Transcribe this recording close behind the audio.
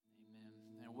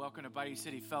Welcome to Bayou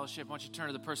City Fellowship. Why don't you turn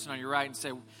to the person on your right and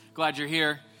say, glad you're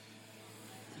here.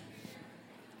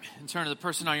 And turn to the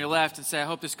person on your left and say, I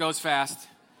hope this goes fast.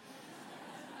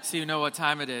 So you know what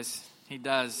time it is. He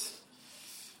does.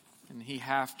 And he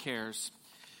half cares.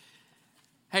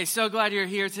 Hey, so glad you're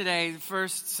here today. The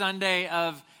first Sunday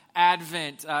of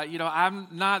Advent. I'm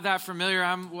not that familiar.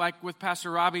 I'm like with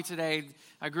Pastor Robbie today.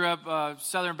 I grew up a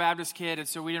Southern Baptist kid, and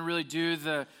so we didn't really do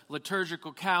the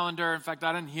liturgical calendar. In fact,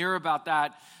 I didn't hear about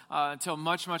that until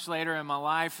much, much later in my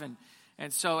life.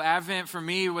 And so Advent for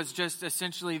me was just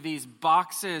essentially these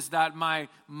boxes that my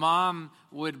mom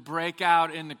would break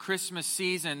out in the Christmas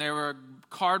season. There were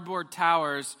cardboard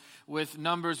towers with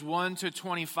numbers 1 to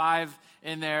 25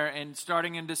 in there, and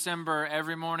starting in December,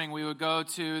 every morning we would go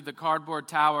to the cardboard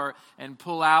tower and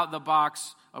pull out the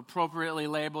box appropriately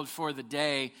labeled for the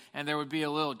day, and there would be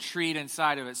a little treat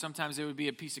inside of it. Sometimes it would be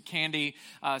a piece of candy,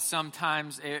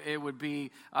 sometimes it would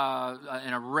be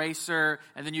an eraser,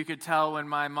 and then you could tell when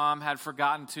my mom had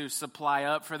forgotten to supply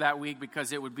up for that week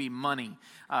because it would be money.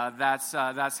 That's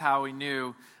how we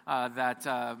knew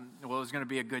that it was going to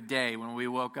be a good day when we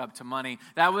woke up to money.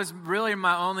 That was really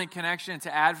my only connection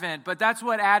to Advent, but that's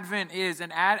what Advent is,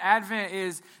 and Advent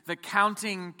is the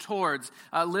counting towards.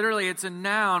 Literally, it's a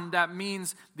noun that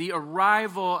means the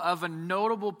arrival of a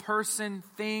notable person,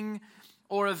 thing,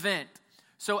 or event.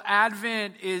 So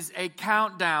Advent is a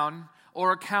countdown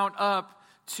or a count up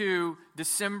to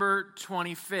December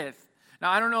 25th.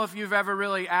 Now, I don't know if you've ever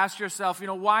really asked yourself,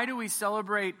 why do we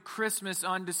celebrate Christmas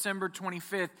on December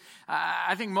 25th?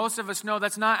 I think most of us know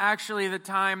that's not actually the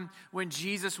time when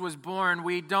Jesus was born.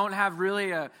 We don't have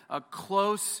really a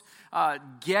close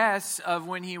guess of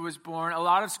when he was born. A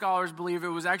lot of scholars believe it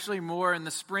was actually more in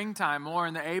the springtime, more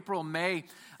in the April, May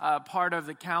part of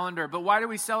the calendar. But why do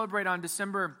we celebrate on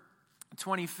December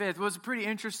 25th? It was a pretty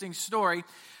interesting story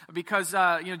because,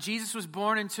 Jesus was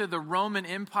born into the Roman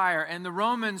Empire, and the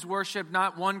Romans worshiped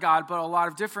not one god, but a lot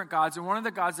of different gods. And one of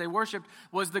the gods they worshiped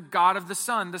was the god of the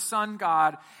sun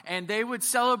god. And they would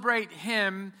celebrate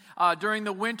him during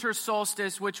the winter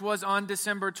solstice, which was on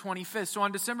December 25th. So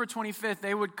on December 25th,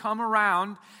 they would come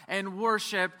around and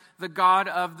worship the god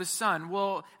of the sun.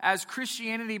 Well, as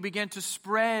Christianity began to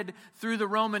spread through the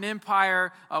Roman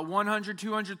Empire 100,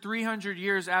 200, 300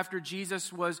 years after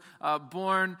Jesus was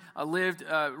born, lived,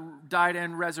 died,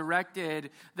 and resurrected,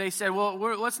 they said, well,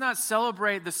 let's not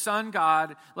celebrate the sun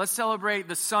god. Let's celebrate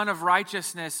the Son of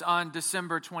Righteousness on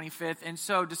December 25th. And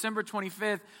so December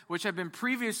 25th, which had been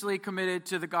previously committed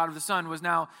to the God of the sun, was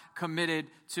now committed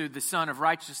to the Son of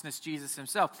Righteousness, Jesus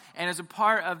himself. And as a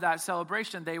part of that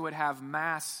celebration, they would have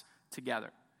Mass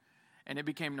together. And it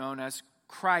became known as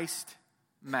Christ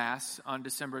Mass on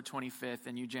December 25th.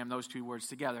 And you jam those two words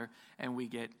together, and we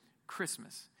get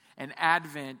Christmas. And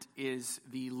Advent is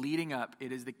the leading up,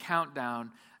 it is the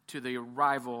countdown to the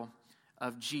arrival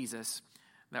of Jesus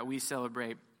that we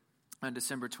celebrate on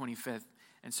December 25th.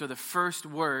 And so the first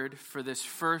word for this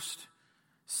first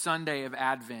Sunday of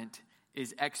Advent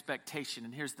is expectation.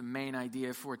 And here's the main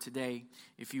idea for today,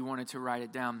 if you wanted to write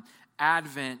it down.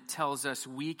 Advent tells us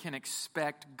we can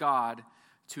expect God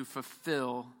to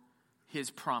fulfill his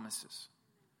promises.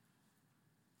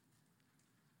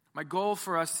 My goal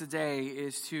for us today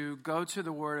is to go to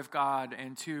the Word of God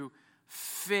and to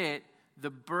fit the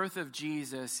birth of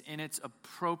Jesus in its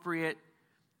appropriate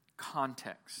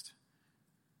context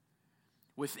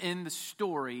within the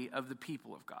story of the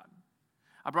people of God.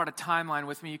 I brought a timeline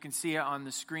with me. You can see it on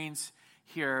the screens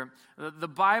here. The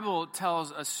Bible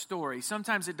tells a story.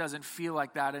 Sometimes it doesn't feel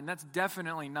like that, and that's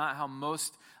definitely not how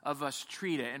most of us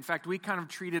treat it. In fact, we kind of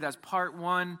treat it as part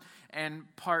one and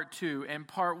part two. And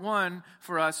part one,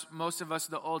 for us, most of us,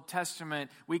 the Old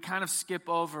Testament, we kind of skip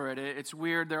over it. It's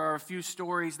weird. There are a few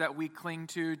stories that we cling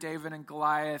to: David and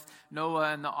Goliath,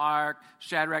 Noah and the ark,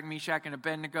 Shadrach, Meshach, and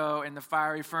Abednego in the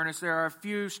fiery furnace. There are a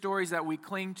few stories that we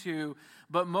cling to,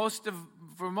 but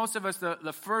for most of us,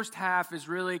 the first half is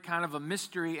really kind of a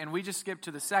mystery, and we just skip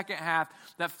to the second half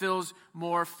that feels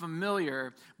more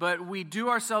familiar. But we do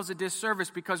ourselves a disservice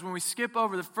because when we skip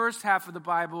over the first half of the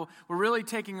Bible, we're really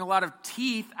taking a lot of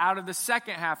teeth out of the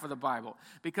second half of the Bible,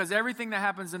 because everything that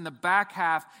happens in the back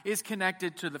half is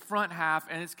connected to the front half,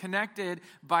 and it's connected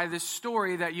by this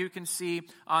story that you can see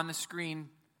on the screen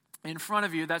in front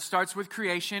of you that starts with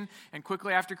creation, and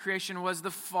quickly after creation was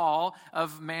the fall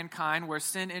of mankind, where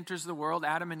sin enters the world.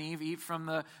 Adam and Eve eat from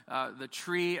the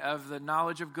tree of the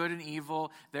knowledge of good and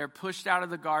evil. They're pushed out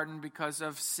of the garden because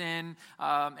of sin.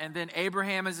 And then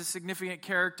Abraham is a significant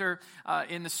character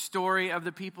in the story of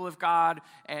the people of God,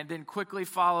 and then quickly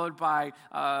followed by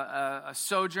a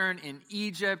sojourn in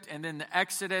Egypt, and then the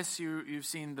Exodus. You've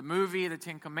seen the movie, the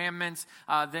Ten Commandments.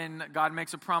 Then God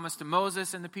makes a promise to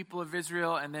Moses and the people of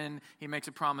Israel, and then he makes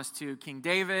a promise to King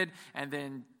David, and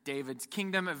then David's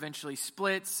kingdom eventually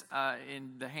splits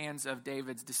in the hands of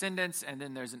David's descendants, and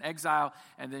then there's an exile,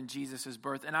 and then Jesus'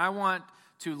 birth. And I want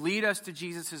to lead us to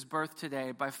Jesus' birth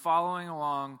today by following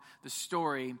along the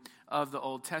story of the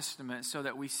Old Testament so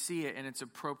that we see it in its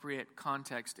appropriate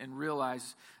context and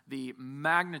realize the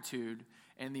magnitude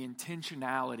and the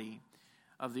intentionality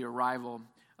of the arrival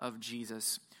of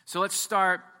Jesus. So let's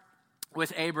start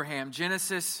with Abraham.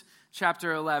 Genesis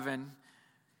chapter 11.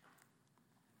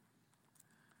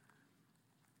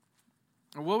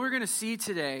 What we're going to see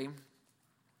today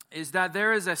is that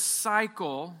there is a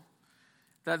cycle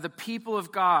that the people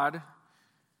of God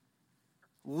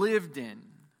lived in,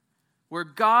 where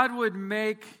God would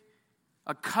make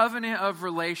a covenant of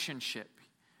relationship.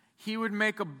 He would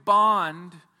make a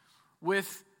bond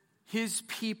with his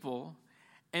people,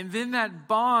 and then that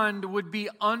bond would be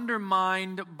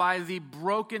undermined by the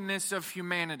brokenness of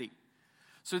humanity.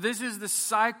 So this is the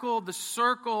cycle, the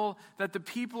circle that the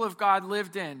people of God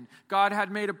lived in. God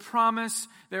had made a promise.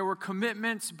 There were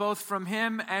commitments both from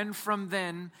him and from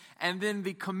them. And then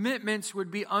the commitments would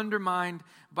be undermined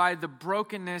by the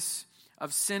brokenness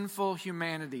of sinful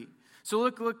humanity. So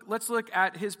let's look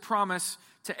at his promise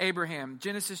to Abraham.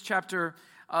 Genesis chapter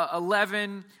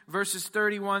 11, verses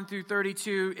 31 through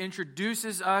 32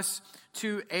 introduces us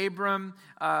to Abram,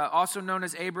 also known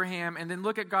as Abraham. And then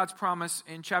look at God's promise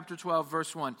in chapter 12,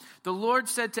 verse 1. The Lord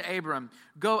said to Abram,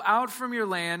 "Go out from your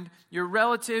land, your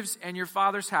relatives, and your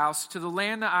father's house to the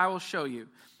land that I will show you.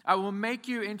 I will make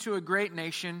you into a great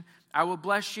nation. I will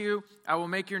bless you. I will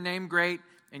make your name great,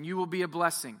 and you will be a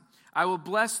blessing. I will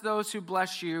bless those who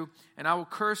bless you, and I will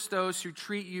curse those who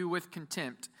treat you with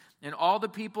contempt. And all the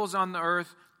peoples on the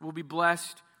earth will be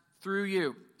blessed through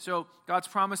you." So God's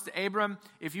promise to Abram,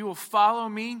 if you will follow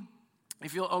me,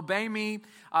 if you'll obey me,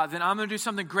 then I'm going to do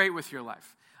something great with your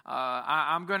life.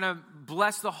 I'm going to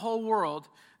bless the whole world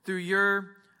through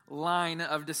your line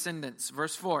of descendants.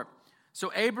 Verse 4. So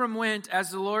Abram went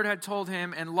as the Lord had told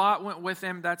him, and Lot went with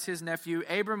him. That's his nephew.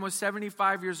 Abram was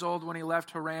 75 years old when he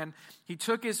left Haran. He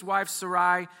took his wife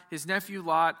Sarai, his nephew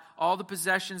Lot, all the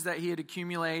possessions that he had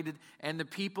accumulated, and the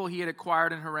people he had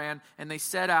acquired in Haran, and they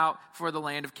set out for the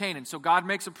land of Canaan. So God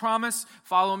makes a promise,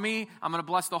 follow me, I'm going to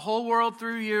bless the whole world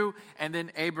through you, and then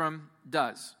Abram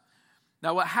does.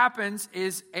 Now what happens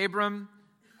is Abram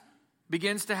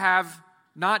begins to have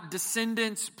not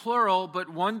descendants plural, but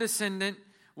one descendant,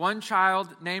 one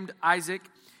child named Isaac,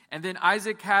 and then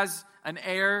Isaac has an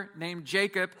heir named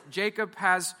Jacob. Jacob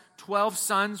has 12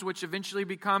 sons, which eventually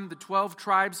become the 12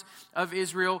 tribes of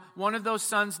Israel. One of those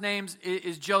sons' names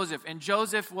is Joseph, and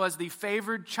Joseph was the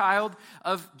favored child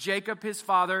of Jacob, his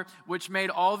father, which made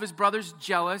all of his brothers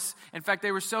jealous. In fact,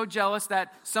 they were so jealous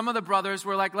that some of the brothers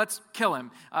were like, let's kill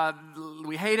him.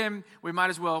 We hate him. We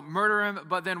might as well murder him.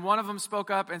 But then one of them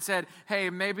spoke up and said, hey,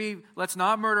 maybe let's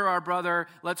not murder our brother.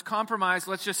 Let's compromise.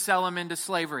 Let's just sell him into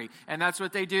slavery. And that's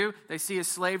what they do. They see a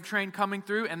slave train coming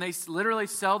through, and they literally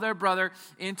sell their brother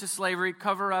into slavery,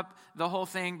 cover up the whole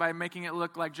thing by making it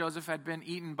look like Joseph had been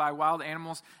eaten by wild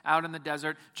animals out in the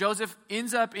desert. Joseph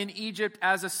ends up in Egypt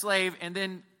as a slave and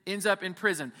then ends up in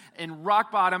prison. In rock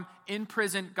bottom, in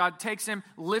prison, God takes him,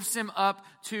 lifts him up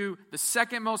to the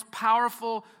second most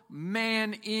powerful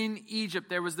man in Egypt.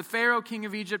 There was the Pharaoh, king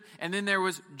of Egypt, and then there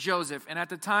was Joseph. And at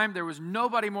the time, there was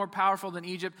nobody more powerful than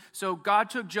Egypt. So God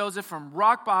took Joseph from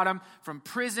rock bottom, from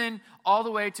prison, all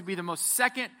the way to be the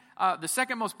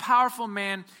second most powerful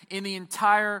man in the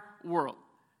entire world.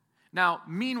 Now,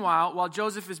 meanwhile, while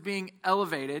Joseph is being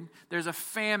elevated, there's a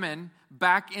famine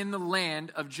back in the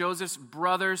land of Joseph's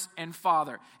brothers and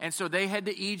father. And so they head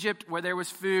to Egypt where there was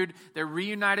food. They're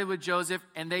reunited with Joseph,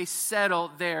 and they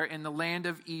settle there in the land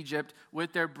of Egypt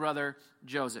with their brother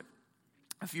Joseph.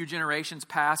 A few generations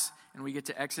pass, and we get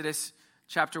to Exodus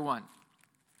chapter 1.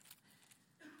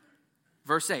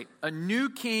 Verse 8, a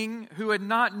new king who had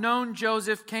not known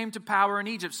Joseph came to power in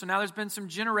Egypt. So now there's been some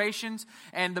generations,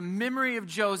 and the memory of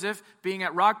Joseph being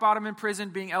at rock bottom in prison,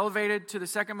 being elevated to the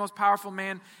second most powerful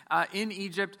man in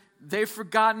Egypt, they've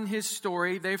forgotten his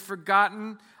story. They've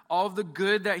forgotten all of the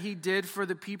good that he did for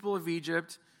the people of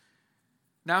Egypt.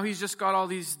 Now he's just got all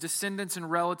these descendants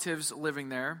and relatives living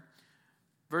there.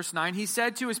 Verse 9, he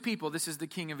said to his people, this is the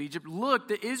king of Egypt, look,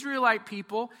 the Israelite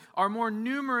people are more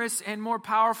numerous and more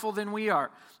powerful than we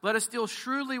are. Let us deal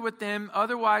shrewdly with them,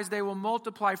 otherwise they will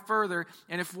multiply further.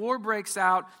 And if war breaks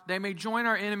out, they may join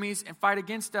our enemies and fight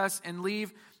against us and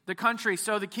leave the country.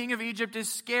 So the king of Egypt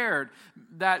is scared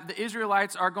that the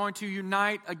Israelites are going to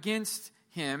unite against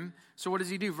him. So what does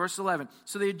he do? Verse 11.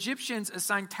 So the Egyptians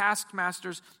assigned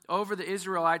taskmasters over the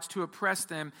Israelites to oppress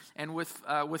them and with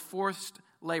forced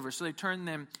labor. So they turned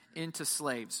them into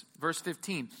slaves. Verse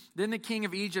 15. Then the king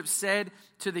of Egypt said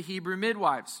to the Hebrew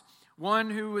midwives,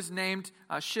 one who was named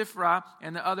Shiphrah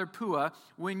and the other Puah,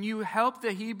 when you help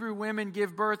the Hebrew women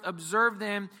give birth, observe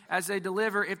them as they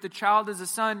deliver. If the child is a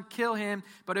son, kill him.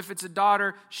 But if it's a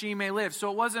daughter, she may live. So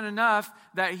it wasn't enough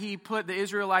that he put the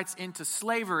Israelites into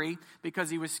slavery because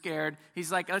he was scared.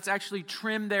 He's like, let's actually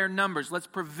trim their numbers. Let's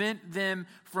prevent them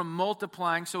from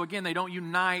multiplying. So again, they don't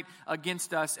unite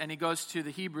against us. And he goes to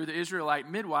the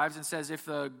Israelite midwives and says, if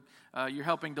you're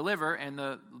helping deliver and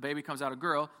the baby comes out a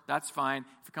girl, that's fine.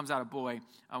 If it comes out a boy,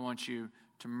 I want you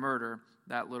to murder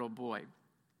that little boy.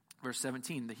 Verse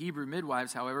 17, the Hebrew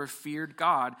midwives, however, feared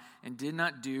God and did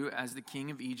not do as the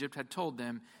king of Egypt had told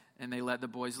them, and they let the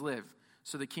boys live.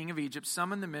 So the king of Egypt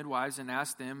summoned the midwives and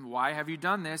asked them, why have you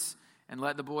done this and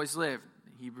let the boys live?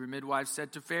 The Hebrew midwives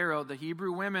said to Pharaoh, the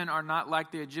Hebrew women are not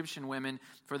like the Egyptian women,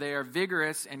 for they are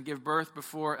vigorous and give birth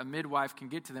before a midwife can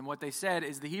get to them. What they said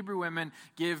is the Hebrew women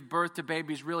give birth to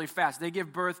babies really fast. They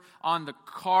give birth on the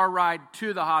car ride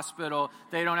to the hospital.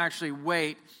 They don't actually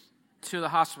wait to the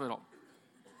hospital.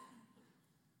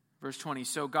 Verse 20,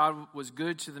 so God was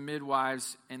good to the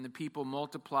midwives, and the people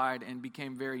multiplied and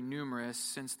became very numerous.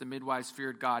 Since the midwives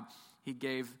feared God, he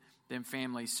gave them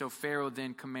families. So Pharaoh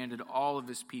then commanded all of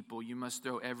his people, you must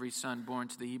throw every son born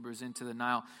to the Hebrews into the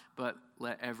Nile, but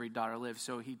let every daughter live.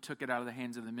 So he took it out of the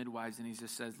hands of the midwives, and he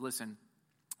just says, listen,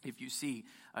 if you see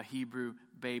a Hebrew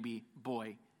baby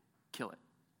boy, kill it.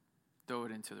 Throw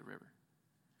it into the river.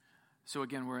 So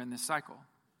again, we're in this cycle.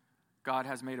 God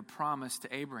has made a promise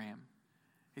to Abraham.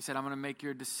 He said, I'm going to make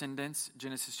your descendants,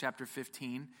 Genesis chapter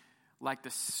 15, like the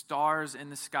stars in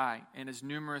the sky and as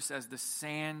numerous as the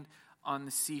sand on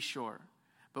the seashore.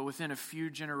 But within a few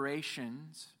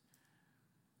generations,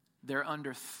 they're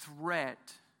under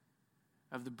threat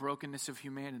of the brokenness of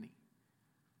humanity.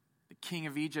 The king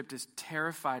of Egypt is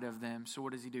terrified of them, so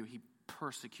what does he do? He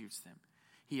persecutes them.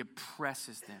 He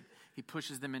oppresses them. He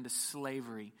pushes them into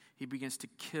slavery. He begins to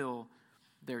kill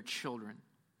their children.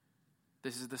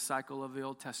 This is the cycle of the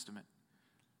Old Testament.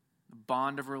 The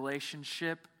bond of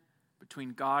relationship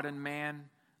between God and man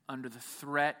under the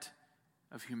threat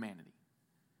of humanity.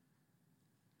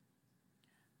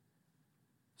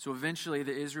 So eventually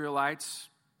the Israelites,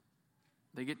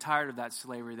 they get tired of that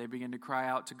slavery. They begin to cry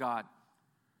out to God,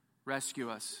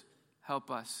 rescue us, help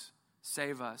us,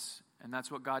 save us. And that's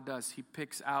what God does. He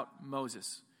picks out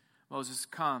Moses. Moses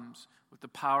comes with the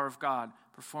power of God,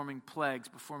 performing plagues,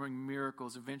 performing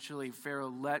miracles. Eventually, Pharaoh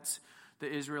lets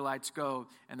the Israelites go,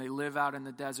 and they live out in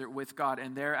the desert with God.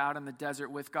 And they're out in the desert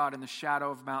with God in the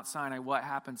shadow of Mount Sinai. What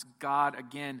happens? God,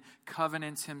 again,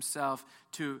 covenants himself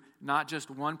to not just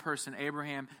one person,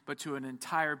 Abraham, but to an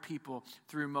entire people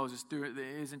through Moses, through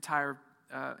his entire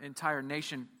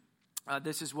nation.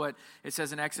 This is what it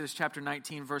says in Exodus chapter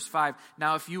 19, verse 5.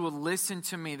 Now, if you will listen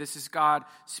to me, this is God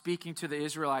speaking to the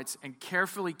Israelites, and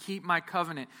carefully keep my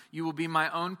covenant, you will be my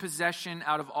own possession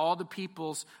out of all the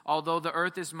peoples, although the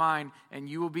earth is mine, and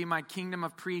you will be my kingdom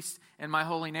of priests and my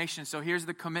holy nation. So here's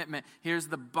the commitment. Here's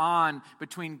the bond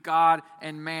between God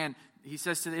and man. He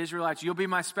says to the Israelites, you'll be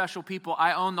my special people.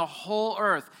 I own the whole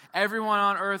earth. Everyone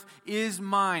on earth is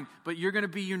mine, but you're going to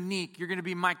be unique. You're going to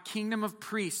be my kingdom of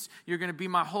priests. You're going to be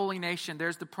my holy nation.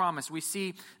 There's the promise. We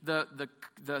see the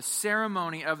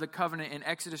ceremony of the covenant in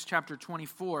Exodus chapter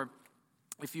 24,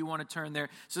 if you want to turn there.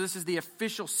 So this is the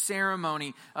official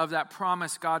ceremony of that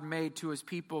promise God made to his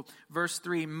people. Verse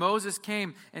 3, Moses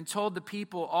came and told the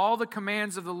people all the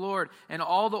commands of the Lord and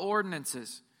all the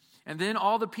ordinances. And then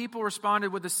all the people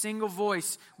responded with a single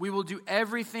voice, we will do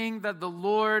everything that the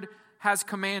Lord has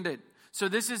commanded. So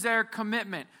this is their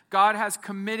commitment. God has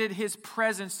committed his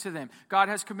presence to them. God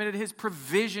has committed his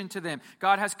provision to them.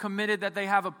 God has committed that they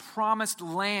have a promised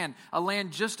land, a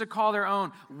land just to call their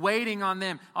own, waiting on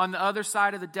them on the other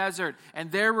side of the desert.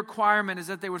 And their requirement is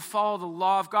that they would follow the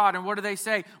law of God. And what do they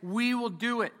say? We will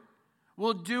do it.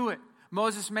 We'll do it.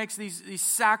 Moses makes these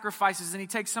sacrifices, and he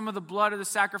takes some of the blood of the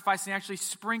sacrifice and he actually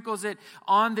sprinkles it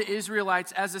on the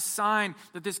Israelites as a sign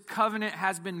that this covenant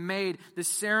has been made. This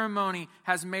ceremony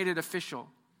has made it official.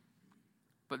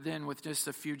 But then with just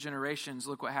a few generations,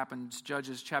 look what happens.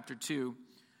 Judges chapter 2.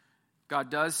 God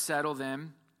does settle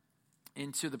them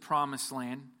into the promised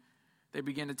land. They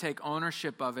begin to take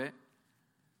ownership of it.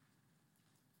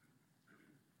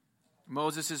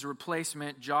 Moses'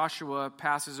 replacement, Joshua,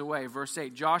 passes away. Verse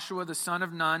 8, Joshua, the son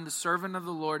of Nun, the servant of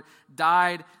the Lord,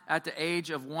 died at the age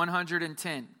of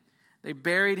 110. They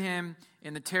buried him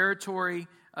in the territory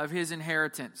of his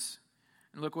inheritance.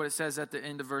 And look what it says at the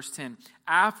end of verse 10.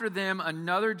 After them,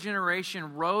 another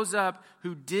generation rose up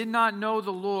who did not know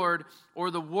the Lord or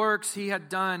the works he had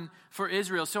done for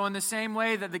Israel. So in the same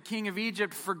way that the king of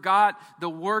Egypt forgot the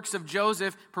works of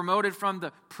Joseph, promoted from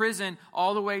the prison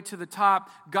all the way to the top,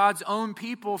 God's own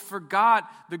people forgot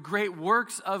the great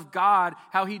works of God,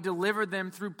 how he delivered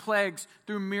them through plagues,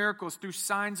 through miracles, through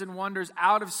signs and wonders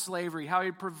out of slavery, how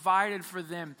he provided for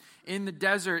them in the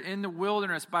desert, in the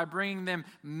wilderness, by bringing them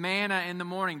manna in the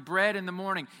morning, bread in the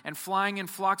morning, and flying in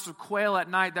flocks of quail at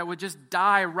night that would just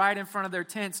die right in front of their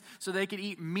tents so they could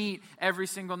eat meat every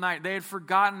single night. They had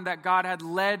forgotten that God had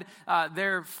led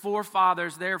their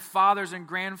forefathers, their fathers and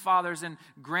grandfathers and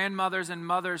grandmothers and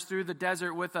mothers through the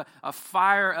desert with a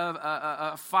pillar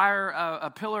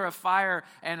of fire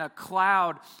and a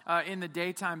cloud in the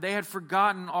daytime. They had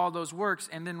forgotten all those works.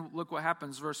 And then look what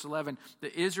happens, verse 11.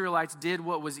 The Israelites did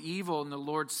what was evil in the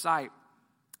Lord's sight,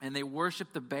 and they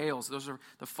worshiped the Baals, those are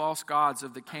the false gods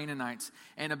of the Canaanites,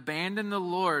 and abandoned the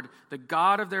Lord, the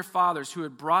God of their fathers, who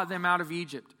had brought them out of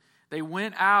Egypt. They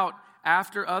went out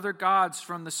after other gods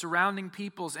from the surrounding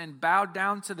peoples and bowed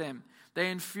down to them. They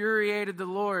infuriated the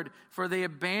Lord, for they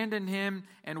abandoned him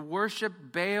and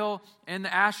worshiped Baal and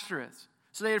the Ashtoreth.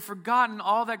 So they had forgotten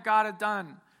all that God had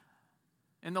done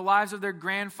in the lives of their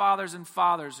grandfathers and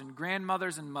fathers and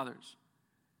grandmothers and mothers.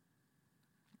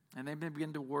 And they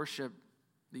begin to worship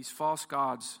these false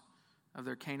gods of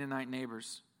their Canaanite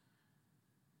neighbors.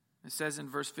 It says in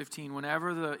verse 15,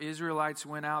 whenever the Israelites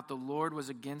went out, the Lord was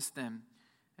against them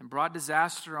and brought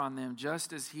disaster on them,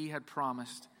 just as he had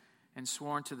promised and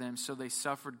sworn to them, so they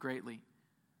suffered greatly.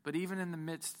 But even in the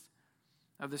midst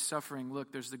of the suffering,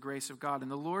 look, there's the grace of God. And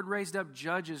the Lord raised up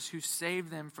judges who saved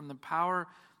them from the power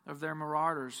of their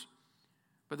marauders.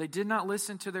 But they did not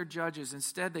listen to their judges.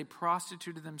 Instead, they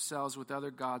prostituted themselves with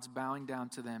other gods, bowing down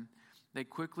to them. They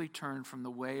quickly turned from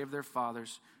the way of their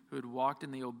fathers, who had walked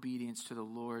in the obedience to the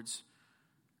Lord's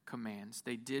commands.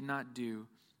 They did not do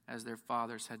as their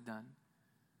fathers had done.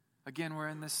 Again, we're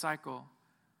in this cycle.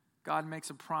 God makes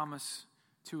a promise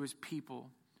to his people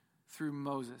through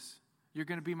Moses. You're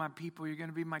going to be my people. You're going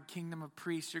to be my kingdom of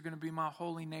priests. You're going to be my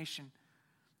holy nation.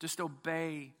 Just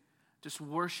obey. Just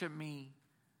worship me.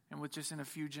 And with just in a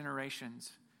few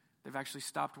generations, they've actually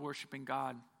stopped worshiping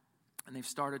God. And they've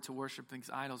started to worship these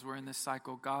idols. We're in this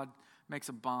cycle. God makes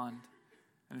a bond.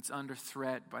 And it's under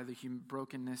threat by the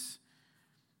brokenness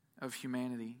of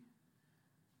humanity.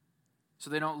 So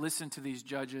they don't listen to these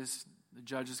judges. The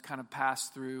judges kind of pass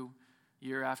through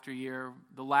year after year.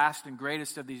 The last and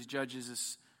greatest of these judges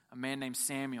is a man named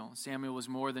Samuel. Samuel was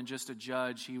more than just a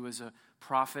judge. He was a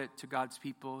prophet to God's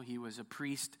people. He was a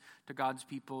priest to God's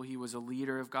people. He was a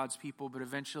leader of God's people. But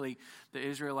eventually the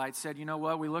Israelites said, you know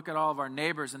what? We look at all of our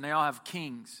neighbors and they all have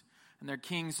kings. And their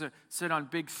kings sit on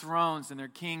big thrones, and their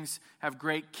kings have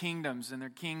great kingdoms, and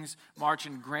their kings march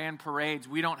in grand parades.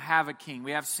 We don't have a king.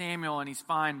 We have Samuel, and he's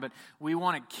fine, but we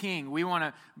want a king. We want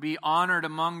to be honored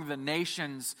among the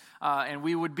nations, and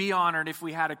we would be honored if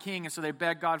we had a king. And so they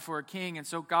beg God for a king. And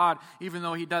so God, even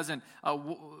though he doesn't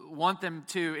want them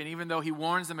to, and even though he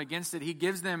warns them against it, he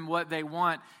gives them what they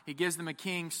want. He gives them a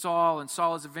king, Saul, and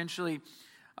Saul is eventually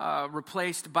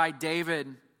replaced by David.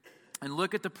 And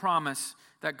look at the promise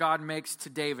that God makes to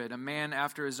David, a man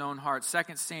after his own heart.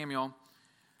 2 Samuel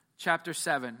chapter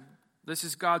 7. This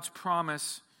is God's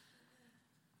promise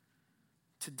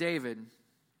to David.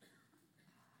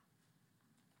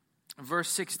 Verse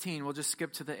 16, we'll just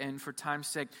skip to the end for time's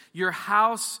sake. Your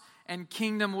house and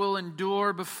kingdom will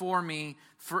endure before me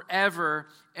forever,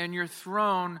 and your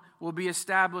throne will be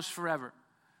established forever.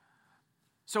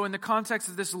 So in the context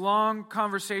of this long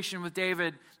conversation with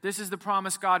David, this is the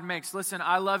promise God makes. Listen,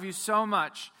 I love you so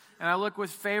much, and I look with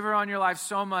favor on your life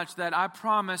so much that I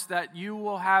promise that you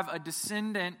will have a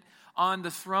descendant on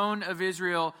the throne of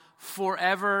Israel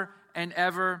forever and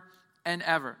ever and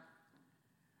ever.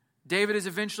 David is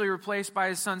eventually replaced by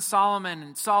his son Solomon,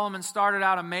 and Solomon started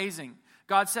out amazing.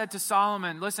 God said to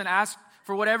Solomon, listen, ask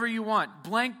for whatever you want.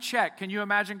 Blank check. Can you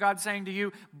imagine God saying to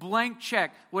you, blank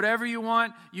check. Whatever you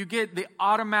want, you get the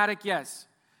automatic yes.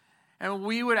 And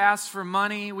we would ask for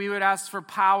money. We would ask for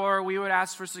power. We would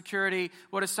ask for security.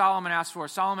 What does Solomon ask for?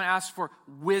 Solomon asked for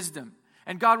wisdom.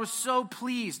 And God was so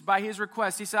pleased by his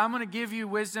request. He said, I'm going to give you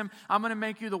wisdom. I'm going to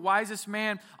make you the wisest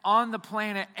man on the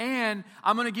planet. And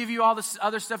I'm going to give you all this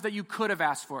other stuff that you could have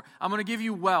asked for. I'm going to give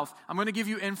you wealth. I'm going to give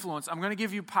you influence. I'm going to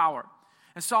give you power.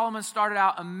 And Solomon started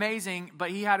out amazing,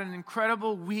 but he had an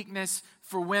incredible weakness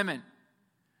for women.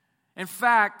 In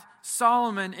fact,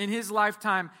 Solomon in his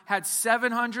lifetime had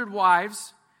 700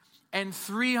 wives and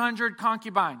 300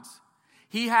 concubines.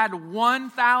 He had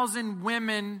 1,000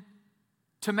 women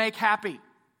to make happy.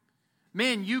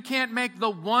 Men, you can't make the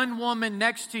one woman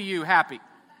next to you happy.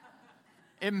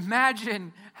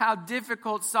 Imagine how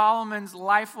difficult Solomon's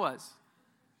life was.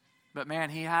 But man,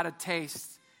 he had a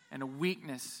taste and a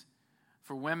weakness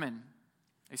for women,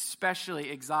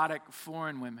 especially exotic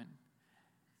foreign women.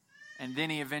 And then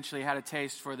he eventually had a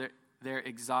taste for their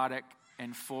exotic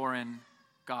and foreign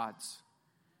gods.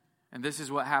 And this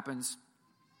is what happens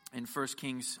in 1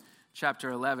 Kings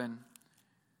chapter 11.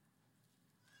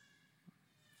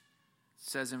 It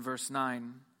says in verse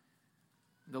 9,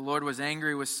 the Lord was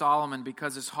angry with Solomon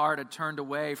because his heart had turned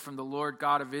away from the Lord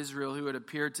God of Israel, who had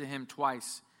appeared to him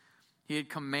twice. He had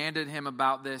commanded him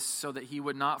about this so that he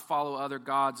would not follow other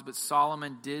gods, but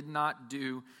Solomon did not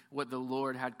do what the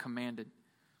Lord had commanded.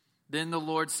 Then the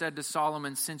Lord said to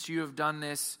Solomon, since you have done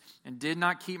this and did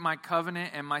not keep my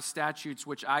covenant and my statutes,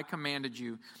 which I commanded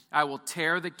you, I will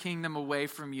tear the kingdom away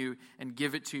from you and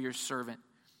give it to your servant.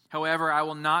 However, I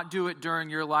will not do it during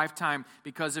your lifetime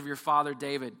because of your father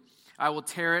David. I will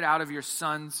tear it out of your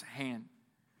son's hand.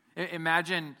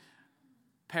 Imagine,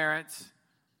 parents,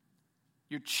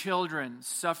 your children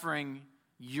suffering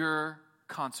your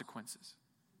consequences.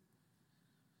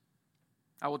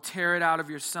 I will tear it out of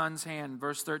your son's hand.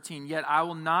 Verse 13, yet I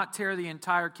will not tear the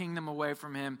entire kingdom away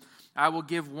from him. I will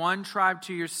give one tribe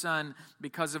to your son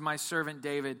because of my servant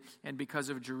David and because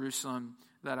of Jerusalem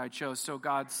that I chose. So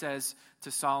God says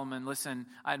to Solomon, listen,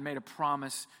 I had made a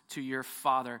promise to your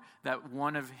father that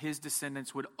one of his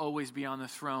descendants would always be on the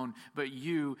throne, but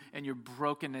you and your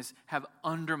brokenness have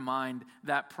undermined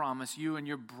that promise. You and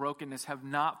your brokenness have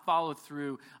not followed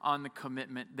through on the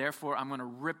commitment. Therefore, I'm going to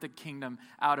rip the kingdom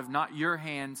out of not your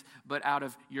hands, but out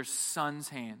of your son's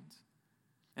hands.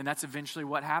 And that's eventually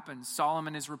what happens.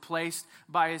 Solomon is replaced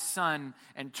by his son,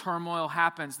 and turmoil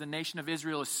happens. The nation of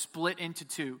Israel is split into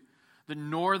two. The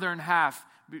northern half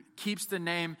keeps the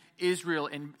name Israel,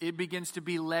 and it begins to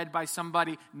be led by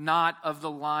somebody not of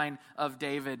the line of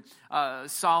David.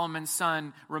 Solomon's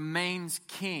son remains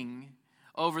king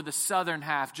over the southern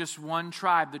half, just one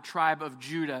tribe, the tribe of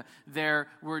Judah, there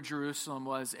where Jerusalem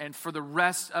was. And for the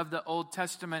rest of the Old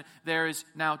Testament, there is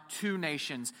now two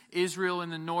nations, Israel in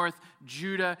the north,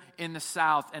 Judah in the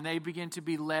south, and they begin to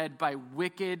be led by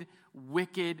wicked,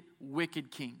 wicked,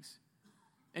 wicked kings.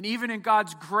 And even in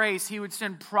God's grace, he would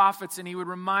send prophets and he would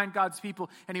remind God's people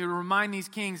and he would remind these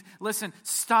kings, listen,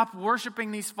 stop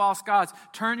worshiping these false gods.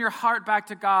 Turn your heart back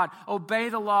to God. Obey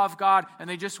the law of God. And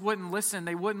they just wouldn't listen.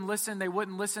 They wouldn't listen. They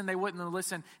wouldn't listen. They wouldn't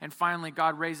listen. And finally,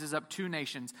 God raises up two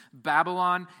nations,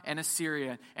 Babylon and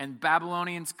Assyria. And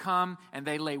Babylonians come and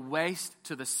they lay waste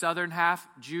to the southern half,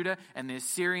 Judah. And the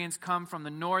Assyrians come from the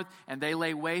north and they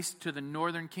lay waste to the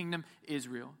northern kingdom,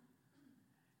 Israel.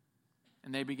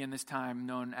 And they begin this time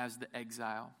known as the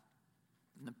exile.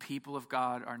 And the people of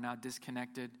God are now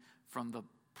disconnected from the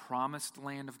promised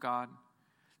land of God.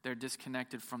 They're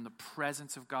disconnected from the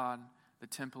presence of God, the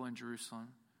temple in Jerusalem.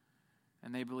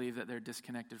 And they believe that they're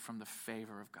disconnected from the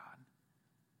favor of God.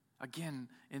 Again,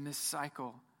 in this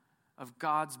cycle of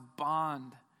God's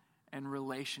bond and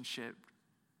relationship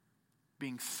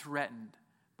being threatened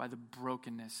by the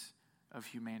brokenness of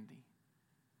humanity.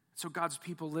 So God's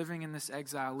people living in this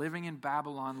exile, living in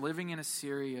Babylon, living in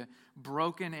Assyria,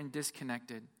 broken and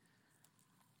disconnected.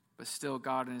 But still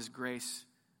God in his grace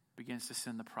begins to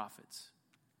send the prophets.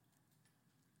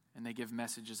 And they give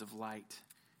messages of light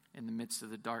in the midst of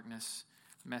the darkness.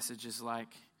 Messages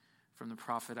like from the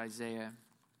prophet Isaiah,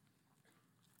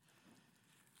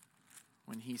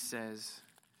 when he says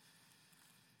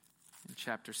in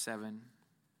chapter 7,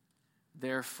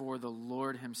 therefore the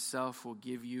Lord himself will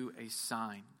give you a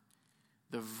sign.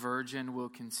 The virgin will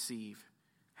conceive,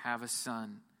 have a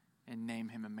son, and name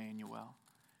him Emmanuel.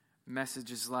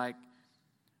 Messages like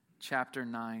chapter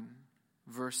 9,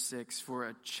 verse 6, for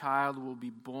a child will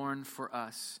be born for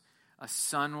us, a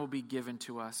son will be given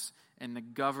to us, and the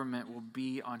government will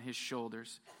be on his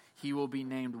shoulders. He will be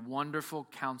named Wonderful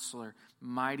Counselor,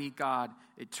 Mighty God,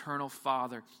 Eternal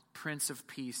Father, Prince of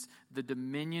Peace. The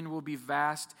dominion will be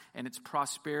vast, and its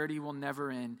prosperity will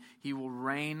never end. He will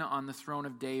reign on the throne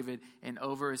of David and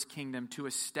over his kingdom to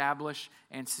establish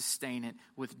and sustain it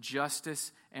with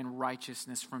justice and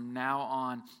righteousness from now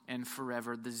on and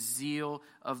forever. The zeal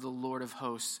of the Lord of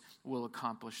hosts will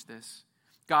accomplish this.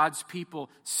 God's people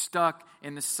stuck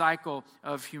in the cycle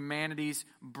of humanity's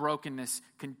brokenness,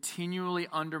 continually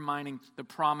undermining the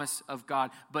promise of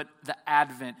God. But the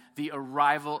advent, the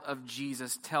arrival of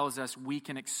Jesus tells us we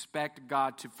can expect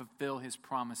God to fulfill his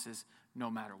promises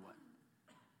no matter what.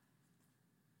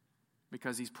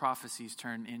 Because these prophecies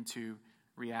turn into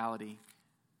reality.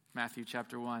 Matthew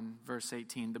chapter 1, verse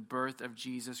 18, the birth of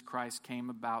Jesus Christ came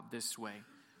about this way.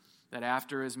 That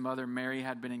after his mother Mary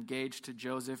had been engaged to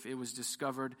Joseph, it was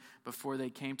discovered before they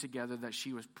came together that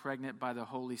she was pregnant by the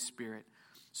Holy Spirit.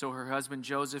 So her husband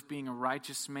Joseph, being a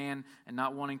righteous man and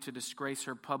not wanting to disgrace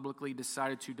her publicly,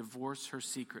 decided to divorce her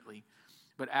secretly.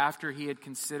 But after he had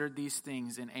considered these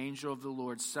things, an angel of the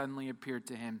Lord suddenly appeared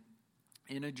to him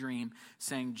in a dream,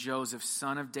 saying, Joseph,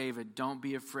 son of David, don't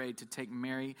be afraid to take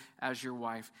Mary as your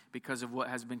wife, because of what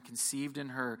has been conceived in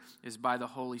her is by the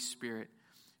Holy Spirit.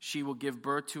 She will give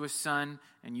birth to a son,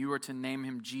 and you are to name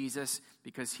him Jesus,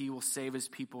 because he will save his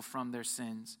people from their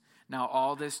sins. Now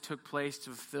all this took place to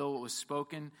fulfill what was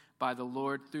spoken by the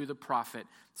Lord through the prophet.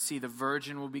 See, the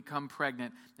virgin will become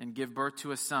pregnant and give birth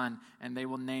to a son, and they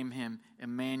will name him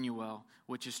Emmanuel,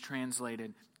 which is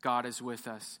translated, God is with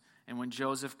us. And when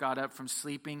Joseph got up from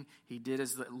sleeping, he did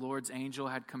as the Lord's angel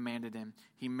had commanded him.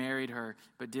 He married her,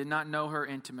 but did not know her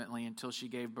intimately until she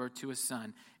gave birth to a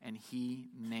son, and he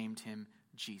named him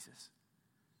Jesus.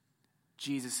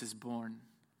 Jesus is born.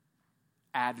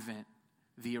 Advent,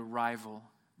 the arrival,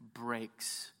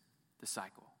 breaks the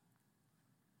cycle.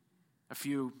 A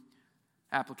few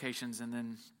applications and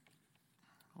then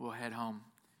we'll head home.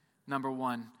 Number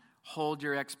one, hold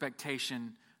your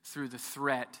expectation through the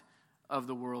threat of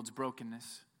the world's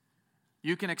brokenness.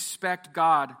 You can expect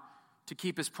God to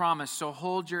keep his promise. So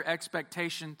hold your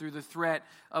expectation through the threat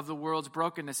of the world's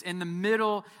brokenness. In the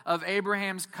middle of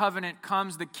Abraham's covenant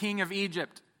comes the king of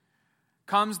Egypt,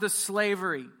 comes the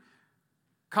slavery,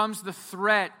 comes the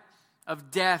threat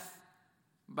of death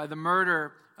by the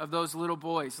murder of those little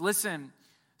boys. Listen,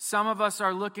 some of us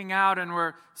are looking out and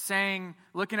we're saying,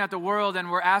 looking at the world, and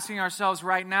we're asking ourselves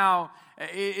right now,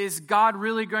 is God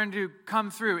really going to come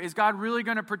through? Is God really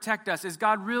going to protect us? Is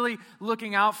God really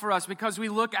looking out for us? Because we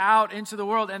look out into the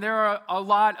world and there are a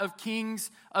lot of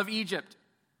kings of Egypt.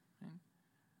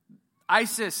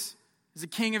 ISIS is the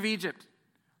king of Egypt.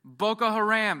 Boko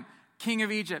Haram, king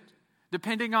of Egypt.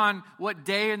 Depending on what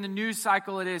day in the news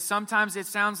cycle it is, sometimes it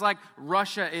sounds like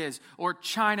Russia is, or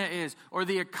China is, or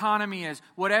the economy is.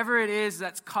 Whatever it is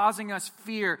that's causing us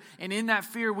fear. And in that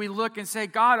fear, we look and say,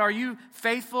 God, are you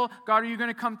faithful? God, are you going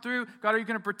to come through? God, are you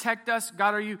going to protect us?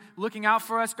 God, are you looking out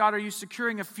for us? God, are you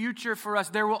securing a future for us?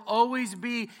 There will always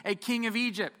be a king of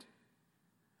Egypt.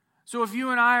 So if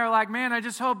you and I are like, man, I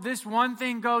just hope this one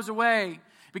thing goes away,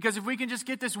 because if we can just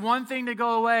get this one thing to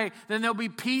go away, then there'll be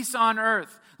peace on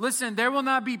earth. Listen, there will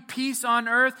not be peace on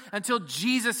earth until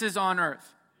Jesus is on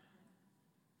earth.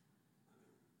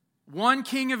 One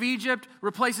king of Egypt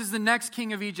replaces the next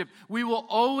king of Egypt. We will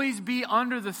always be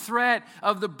under the threat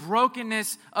of the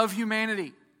brokenness of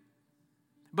humanity.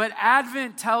 But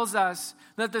Advent tells us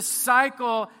that the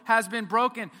cycle has been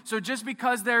broken. So just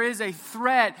because there is a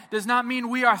threat does not mean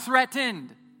we are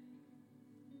threatened.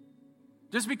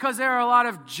 Just because there are a lot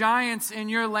of giants in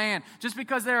your land, just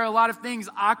because there are a lot of things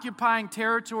occupying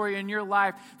territory in your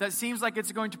life that seems like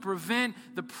it's going to prevent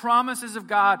the promises of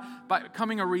God by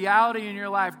becoming a reality in your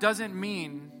life, doesn't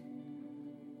mean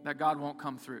that God won't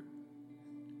come through.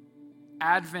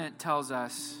 Advent tells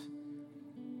us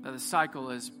that the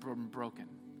cycle is broken.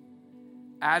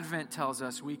 Advent tells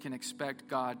us we can expect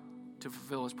God to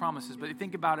fulfill his promises. But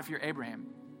think about if you're Abraham.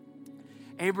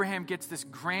 Abraham gets this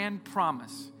grand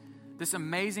promise, this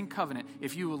amazing covenant.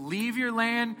 If you will leave your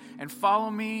land and follow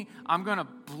me, I'm going to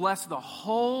bless the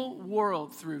whole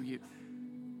world through you.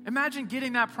 Imagine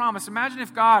getting that promise. Imagine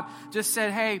if God just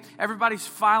said, hey, everybody's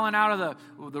filing out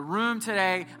of the room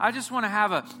today. I just want to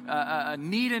have a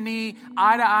knee-to-knee,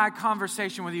 eye-to-eye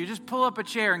conversation with you. Just pull up a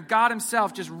chair, and God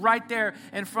himself just right there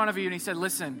in front of you. And he said,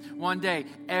 listen, one day,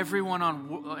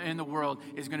 everyone in the world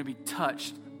is going to be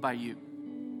touched by you.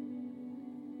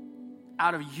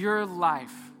 Out of your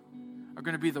life are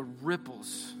going to be the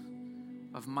ripples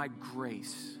of my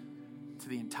grace to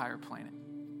the entire planet.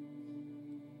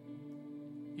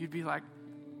 You'd be like,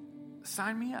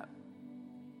 sign me up.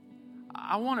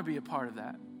 I want to be a part of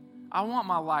that. I want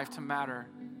my life to matter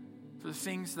for the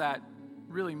things that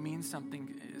really mean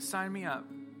something, sign me up.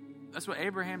 That's what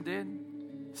Abraham did.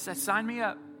 He said, sign me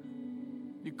up.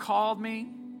 You called me.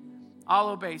 I'll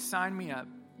obey. Sign me up.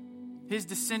 His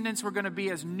descendants were going to be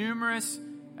as numerous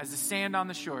as the sand on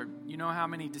the shore. You know how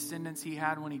many descendants he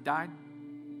had when he died?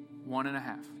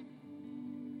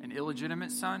 1.5. An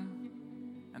illegitimate son,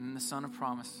 and then the son of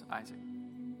promise, Isaac.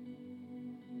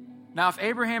 Now, if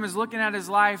Abraham is looking at his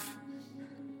life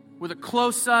with a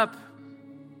close-up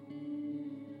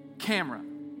camera,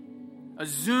 a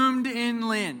zoomed-in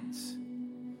lens,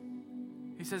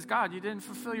 he says, God, you didn't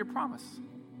fulfill your promise.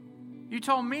 You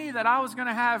told me that I was going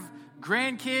to have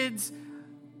grandkids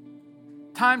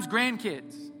times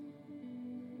grandkids.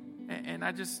 And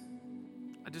I just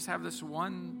have this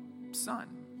one son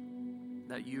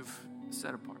that you've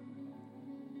set apart.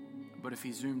 But if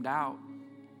he zoomed out,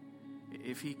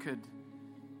 if he could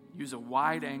use a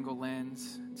wide angle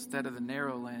lens instead of the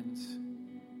narrow lens,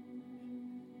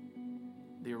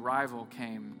 the arrival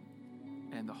came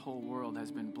and the whole world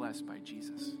has been blessed by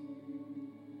Jesus,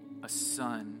 a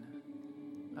son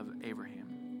of Abraham.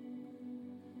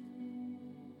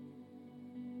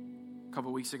 A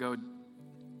couple weeks ago,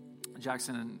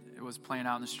 Jackson was playing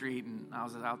out in the street, and I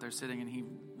was out there sitting, and he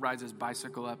rides his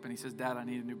bicycle up, and he says, Dad, I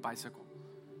need a new bicycle.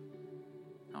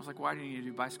 And I was like, why do you need a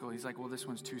new bicycle? He's like, well, this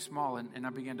one's too small. And I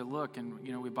began to look, and,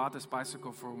 we bought this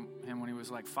bicycle for him when he was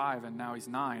like 5, and now he's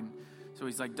 9. So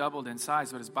he's like doubled in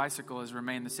size, but his bicycle has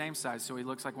remained the same size. So he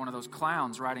looks like one of those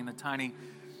clowns riding the tiny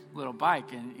little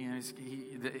bike. And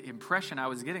the impression I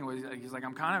was getting was, he's like,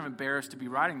 I'm kind of embarrassed to be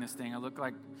riding this thing. I look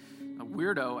like a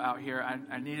weirdo out here.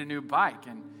 I need a new bike.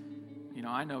 And,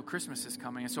 I know Christmas is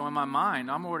coming. And so in my mind,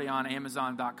 I'm already on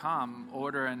Amazon.com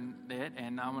ordering it.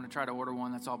 And I'm going to try to order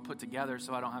one that's all put together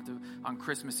so I don't have to, on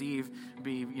Christmas Eve,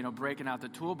 be, breaking out the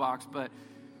toolbox. But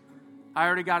I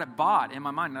already got it bought in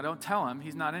my mind. Now, don't tell him.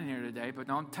 He's not in here today, but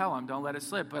don't tell him. Don't let it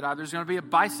slip. But there's going to be a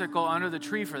bicycle under the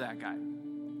tree for that guy.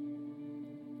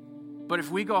 But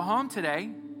if we go home today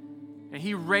and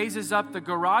he raises up the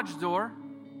garage door,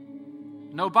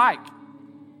 no bike.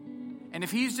 And if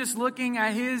he's just looking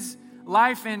at his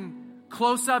life in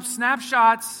close-up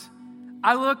snapshots,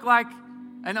 I look like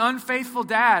an unfaithful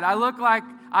dad. I look like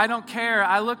I don't care.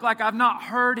 I look like I've not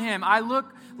heard him. I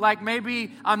look like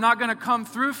maybe I'm not going to come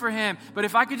through for him. But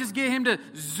if I could just get him to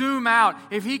zoom out,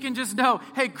 if he can just know,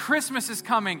 hey, Christmas is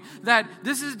coming, that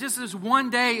this is just this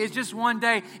one day, it's just one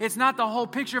day. It's not the whole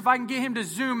picture. If I can get him to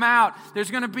zoom out,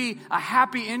 there's going to be a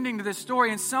happy ending to this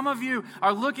story. And some of you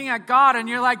are looking at God and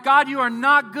you're like, God, you are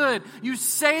not good. You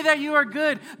say that you are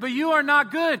good, but you are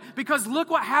not good, because look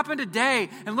what happened today,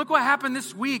 and look what happened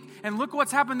this week, and look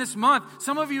what's happened this month.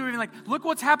 Some of you are even like, look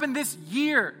what's happened this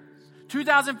year.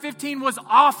 2015 was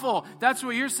awful. That's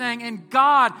what you're saying. And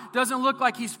God doesn't look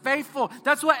like he's faithful.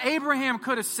 That's what Abraham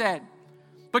could have said.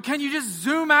 But can you just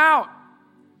zoom out?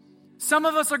 Some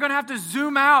of us are going to have to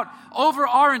zoom out over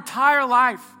our entire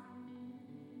life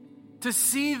to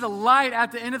see the light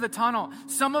at the end of the tunnel.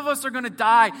 Some of us are going to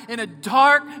die in a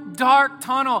dark, dark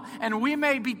tunnel. And we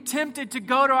may be tempted to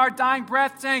go to our dying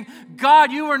breath saying,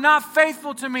 God, you were not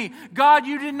faithful to me. God,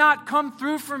 you did not come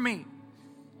through for me.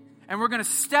 And we're going to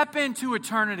step into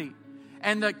eternity.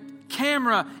 And the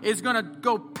camera is going to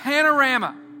go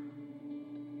panorama.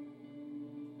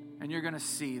 And you're going to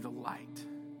see the light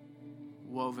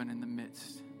woven in the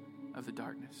midst of the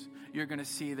darkness. You're going to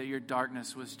see that your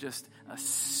darkness was just a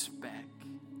speck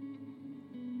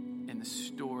in the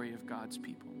story of God's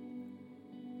people.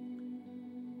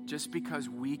 Just because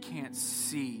we can't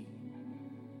see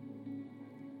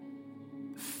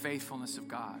the faithfulness of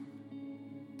God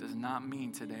does not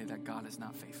mean today that God is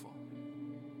not faithful.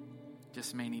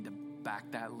 Just may need to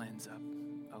back that lens up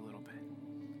a little bit.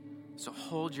 So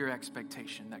hold your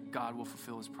expectation that God will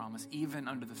fulfill his promise, even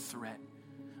under the threat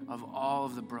of all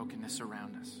of the brokenness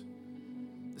around us.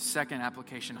 The second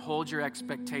application, hold your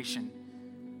expectation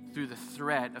through the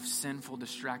threat of sinful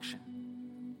distraction.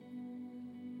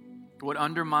 What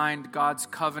undermined God's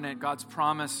covenant, God's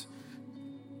promise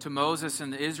to Moses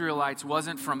and the Israelites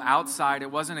wasn't from outside.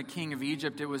 It wasn't a king of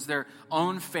Egypt. It was their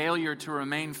own failure to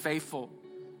remain faithful.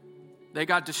 They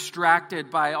got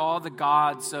distracted by all the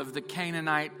gods of the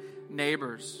Canaanite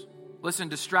neighbors. Listen,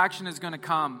 distraction is going to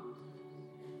come.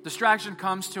 Distraction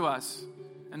comes to us.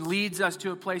 and leads us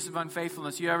to a place of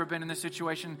unfaithfulness. You ever been in this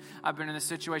situation? I've been in this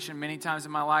situation many times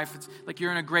in my life. It's like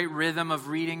you're in a great rhythm of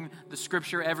reading the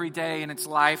scripture every day in its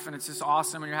life, and it's just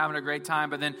awesome, and you're having a great time.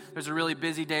 But then there's a really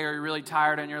busy day, or you're really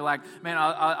tired, and you're like, man,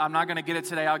 I'm not going to get it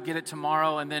today. I'll get it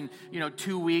tomorrow. And then,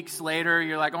 2 weeks later,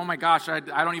 you're like, oh my gosh, I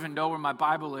don't even know where my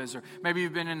Bible is. Or maybe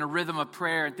you've been in a rhythm of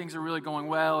prayer, and things are really going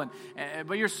well,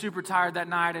 but you're super tired that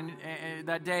night and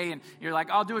that day, and you're like,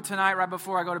 I'll do it tonight right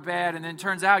before I go to bed. And then it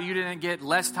turns out you didn't get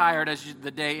less tired as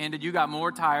the day ended. You got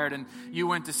more tired and you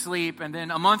went to sleep. And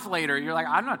then a month later, you're like,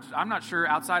 I'm not sure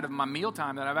outside of my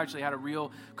mealtime that I've actually had a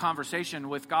real conversation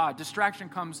with God. Distraction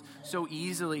comes so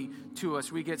easily to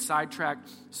us. We get sidetracked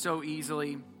so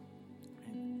easily.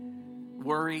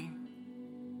 Worry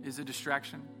is a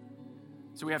distraction.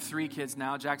 So we have 3 kids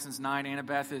now. Jackson's 9,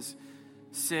 Annabeth is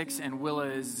 6, and Willa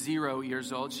is 0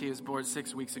 years old. She was born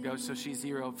 6 weeks ago, so she's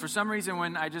 0. For some reason,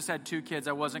 when I just had 2 kids,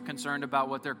 I wasn't concerned about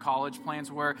what their college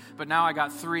plans were, but now I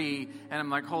got 3, and I'm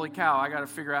like, holy cow, I got to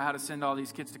figure out how to send all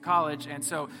these kids to college. And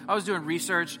so I was doing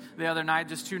research the other night,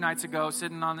 just 2 nights ago,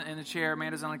 sitting in the chair.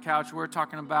 Amanda's on the couch. We're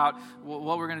talking about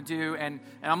what we're going to do, and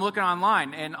I'm looking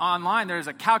online, and online there's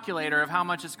a calculator of how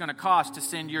much it's going to cost to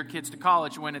send your kids to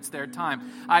college when it's their time.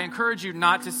 I encourage you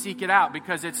not to seek it out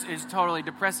because it's totally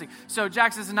depressing. So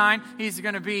Jackson's 9. He's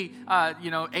going to be,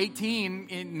 18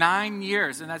 in 9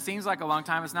 years. And that seems like a long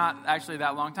time. It's not actually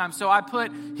that long time. So I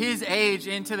put his age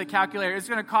into the calculator. It's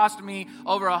going to cost me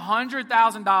over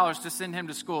 $100,000 to send him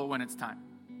to school when it's time.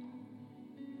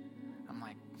 I'm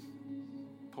like,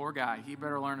 poor guy. He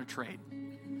better learn a trade.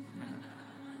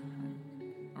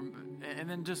 And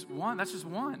then just one. That's just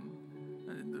one.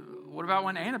 What about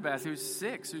when Annabeth, who's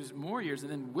 6, who's more years,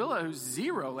 and then Willa, who's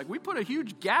 0? Like, we put a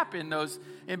huge gap in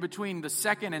between the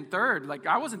second and third. Like,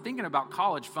 I wasn't thinking about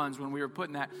college funds when we were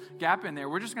putting that gap in there.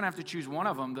 We're just going to have to choose one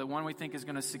of them, the one we think is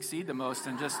going to succeed the most,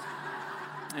 and just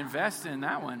invest in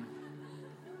that one.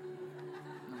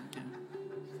 Okay.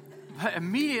 But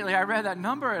immediately I read that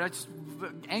number, and it's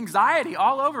anxiety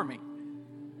all over me.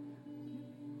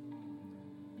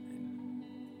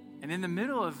 And in the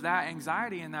middle of that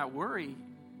anxiety and that worry,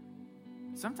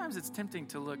 sometimes it's tempting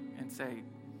to look and say,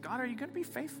 God, are you going to be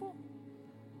faithful?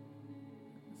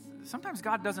 Sometimes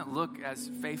God doesn't look as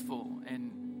faithful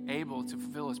and able to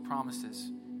fulfill his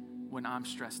promises when I'm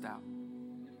stressed out,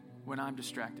 when I'm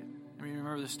distracted. I mean,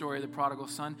 remember the story of the prodigal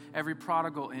son? Every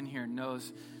prodigal in here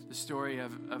knows the story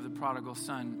of the prodigal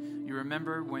son. You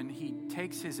remember when he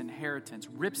takes his inheritance,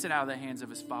 rips it out of the hands of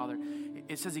his father.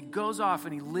 It says he goes off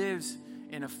and he lives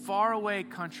in a faraway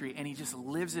country and he just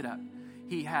lives it up.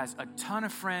 He has a ton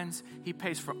of friends. He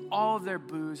pays for all of their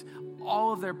booze,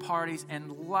 all of their parties,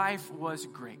 and life was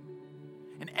great.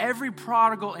 And every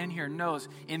prodigal in here knows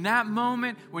in that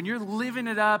moment when you're living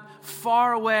it up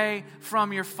far away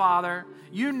from your father,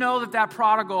 you know that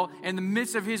prodigal in the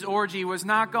midst of his orgy was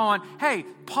not going, hey,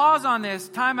 pause on this,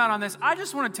 time out on this. I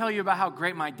just want to tell you about how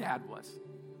great my dad was.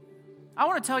 I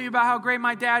want to tell you about how great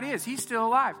my dad is. He's still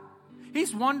alive.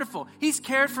 He's wonderful. He's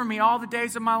cared for me all the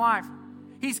days of my life.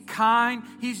 He's kind.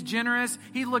 He's generous.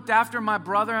 He looked after my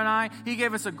brother and I. He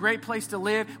gave us a great place to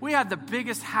live. We had the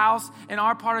biggest house in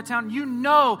our part of town. You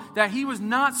know that he was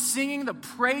not singing the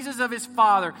praises of his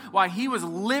father while he was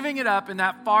living it up in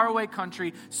that faraway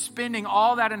country, spending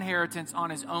all that inheritance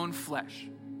on his own flesh.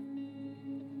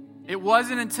 It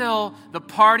wasn't until the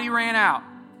party ran out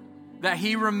that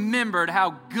he remembered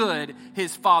how good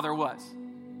his father was.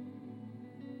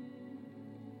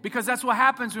 Because that's what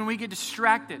happens when we get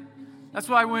distracted. That's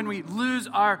why when we lose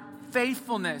our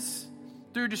faithfulness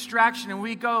through distraction and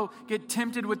we go get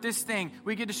tempted with this thing,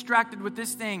 we get distracted with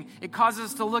this thing, it causes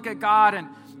us to look at God and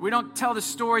we don't tell the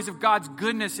stories of God's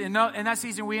goodness. In that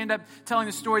season, we end up telling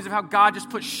the stories of how God just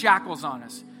put shackles on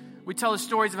us. We tell the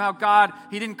stories of how God,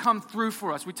 he didn't come through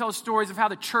for us. We tell the stories of how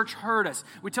the church hurt us.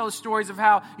 We tell the stories of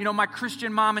how, my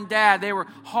Christian mom and dad, they were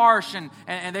harsh and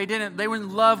they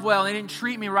wouldn't love well. And they didn't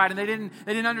treat me right. And they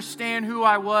didn't understand who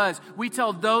I was. We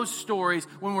tell those stories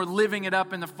when we're living it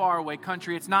up in the faraway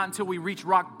country. It's not until we reach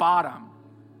rock bottom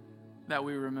that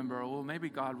we remember, well, maybe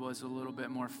God was a little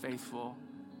bit more faithful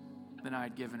than I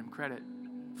had given him credit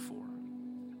for.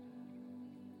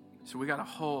 So we got to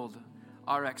hold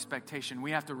our expectation.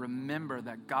 We have to remember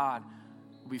that God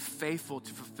will be faithful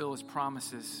to fulfill his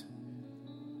promises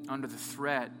under the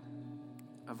threat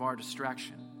of our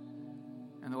distraction.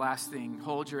 And the last thing,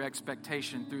 hold your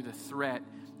expectation through the threat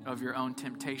of your own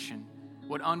temptation.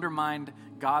 What undermined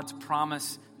God's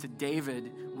promise to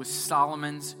David was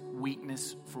Solomon's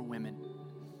weakness for women.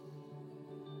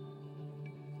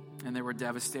 And there were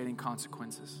devastating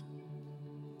consequences.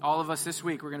 All of us this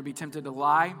week, we're going to be tempted to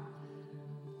lie.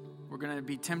 We're going to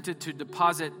be tempted to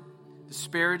deposit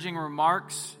disparaging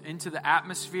remarks into the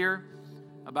atmosphere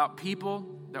about people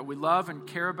that we love and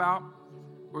care about.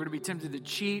 We're going to be tempted to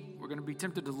cheat. We're going to be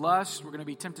tempted to lust. We're going to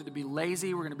be tempted to be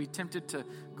lazy. We're going to be tempted to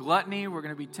gluttony. We're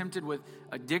going to be tempted with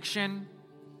addiction.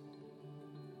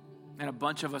 And a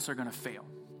bunch of us are going to fail.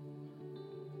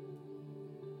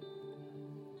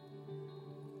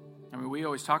 I mean, we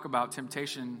always talk about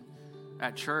temptation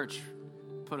at church,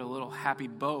 put a little happy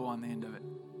bow on the end of it.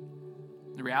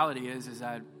 The reality is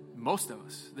that most of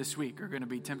us this week are going to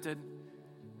be tempted,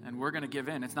 and we're going to give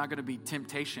in. It's not going to be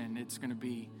temptation. It's going to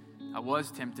be, I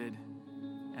was tempted,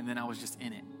 and then I was just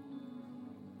in it.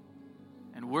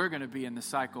 And we're going to be in the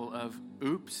cycle of,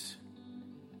 oops,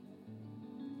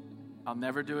 I'll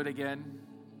never do it again.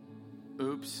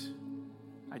 Oops,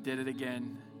 I did it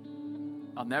again.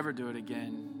 I'll never do it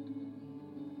again.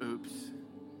 Oops.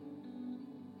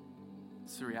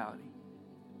 It's the reality.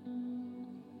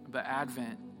 But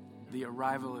Advent, the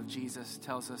arrival of Jesus,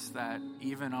 tells us that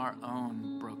even our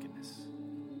own brokenness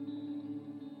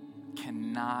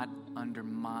cannot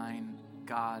undermine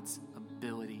God's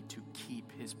ability to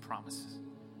keep his promises.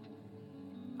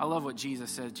 I love what Jesus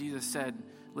said. Jesus said,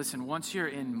 listen, once you're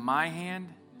in my hand,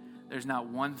 there's not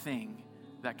one thing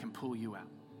that can pull you out.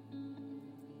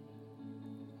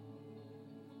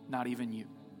 Not even you.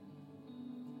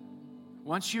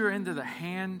 Once you're into the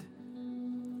hand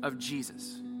of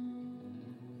Jesus,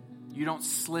 you don't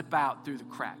slip out through the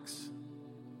cracks.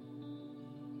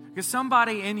 Because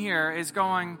somebody in here is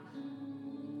going,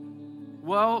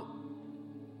 well,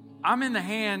 I'm in the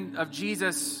hand of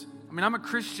Jesus. I mean, I'm a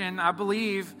Christian, I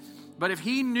believe, but if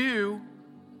he knew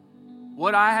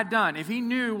what I had done, if he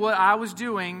knew what I was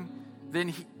doing,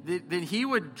 then he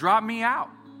would drop me out.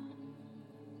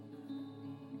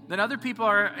 Then other people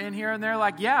are in here and they're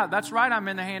like, yeah, that's right, I'm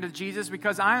in the hand of Jesus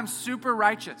because I am super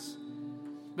righteous.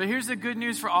 But here's the good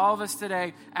news for all of us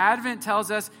today. Advent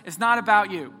tells us it's not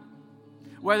about you.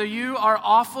 Whether you are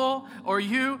awful or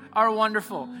you are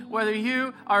wonderful, whether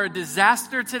you are a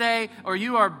disaster today or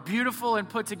you are beautiful and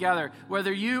put together,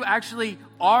 whether you actually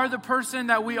are the person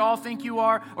that we all think you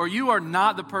are or you are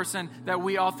not the person that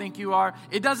we all think you are,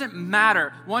 it doesn't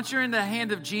matter. Once you're in the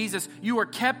hand of Jesus, you are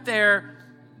kept there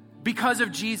because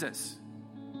of Jesus.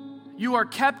 You are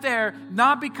kept there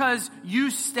not because you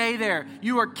stay there.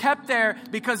 You are kept there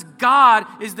because God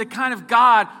is the kind of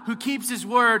God who keeps his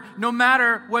word no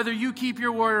matter whether you keep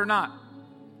your word or not.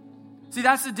 See,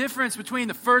 that's the difference between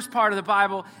the first part of the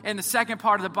Bible and the second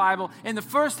part of the Bible. In the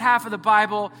first half of the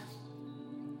Bible,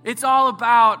 it's all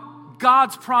about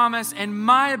God's promise and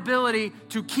my ability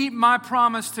to keep my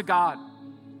promise to God.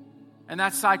 And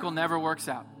that cycle never works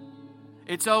out.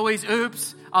 It's always,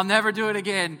 oops, I'll never do it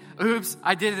again. Oops,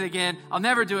 I did it again. I'll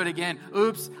never do it again.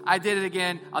 Oops, I did it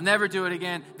again. I'll never do it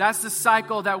again. That's the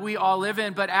cycle that we all live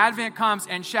in. But Advent comes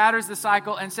and shatters the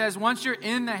cycle and says, once you're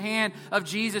in the hand of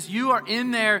Jesus, you are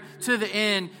in there to the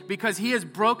end because he has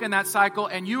broken that cycle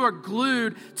and you are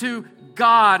glued to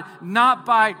God, not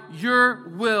by your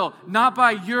will, not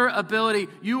by your ability.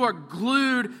 You are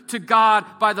glued to God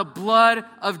by the blood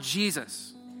of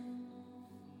Jesus.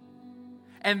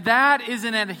 And that is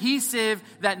an adhesive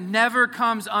that never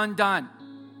comes undone.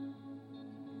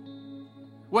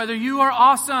 Whether you are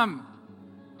awesome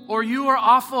or you are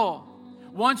awful,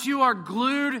 once you are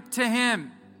glued to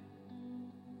him,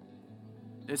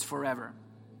 it's forever.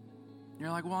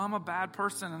 You're like, well, I'm a bad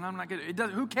person and I'm not good.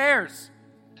 Who cares?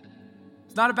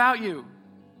 It's not about you.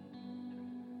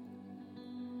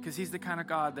 Because he's the kind of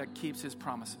God that keeps his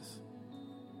promises.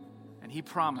 And he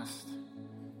promised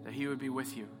that he would be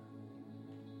with you.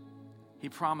 He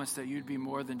promised that you'd be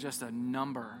more than just a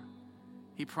number.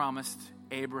 He promised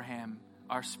Abraham,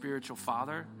 our spiritual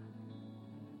father,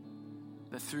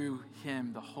 that through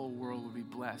him the whole world would be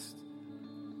blessed.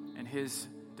 And his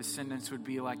descendants would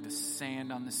be like the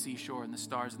sand on the seashore and the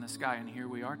stars in the sky. And here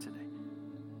we are today.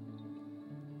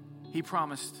 He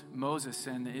promised Moses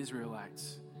and the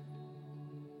Israelites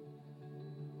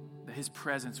that his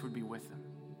presence would be with them.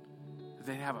 That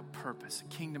they'd have a purpose,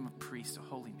 a kingdom of priests, a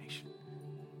holy nation.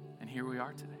 And here we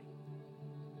are today.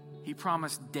 He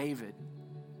promised David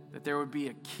that there would be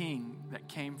a king that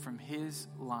came from his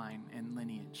line and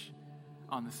lineage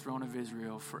on the throne of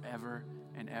Israel forever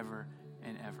and ever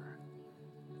and ever.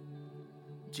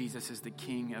 Jesus is the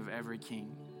King of every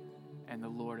king and the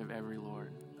Lord of every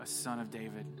Lord, a son of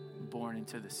David, born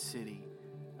into the city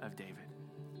of David.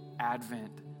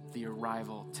 Advent, the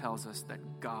arrival, tells us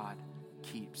that God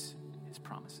keeps his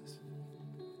promises.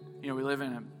 You know, we live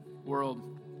in a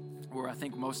world where I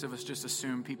think most of us just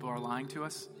assume people are lying to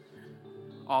us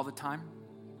all the time.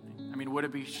 I mean, would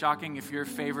it be shocking if your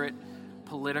favorite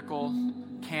political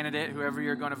candidate, whoever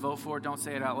you're going to vote for. Don't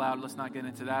say it out loud. Let's not get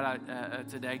into that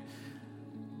today.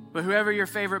 But whoever your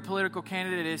favorite political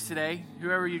candidate is today,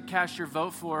 whoever you'd cast your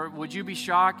vote for, would you be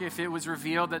shocked if it was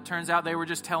revealed that turns out they were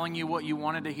just telling you what you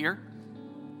wanted to hear?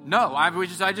 No, I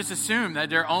just assume that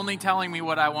they're only telling me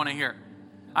what I want to hear.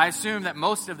 I assume that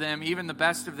most of them, even the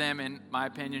best of them, in my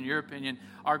opinion, your opinion,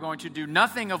 are going to do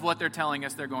nothing of what they're telling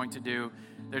us they're going to do.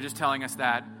 They're just telling us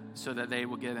that so that they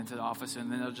will get into the office,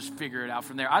 and then they'll just figure it out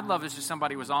from there. I'd love if just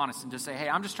somebody was honest and just say, hey,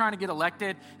 I'm just trying to get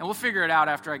elected, and we'll figure it out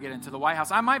after I get into the White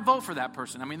House. I might vote for that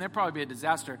person. I mean, there'd probably be a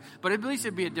disaster, but at least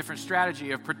it'd be a different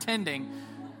strategy of pretending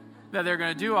that they're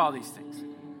going to do all these things.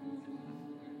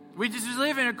 We just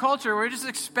live in a culture where we just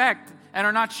expect and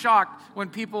are not shocked when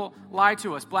people lie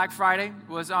to us. Black Friday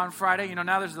was on Friday. You know,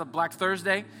 now there's a Black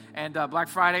Thursday and Black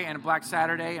Friday and Black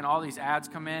Saturday, and all these ads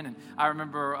come in. And I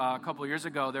remember a couple of years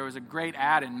ago, there was a great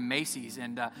ad in Macy's,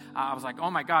 and I was like,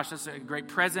 oh my gosh, that's a great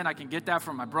present. I can get that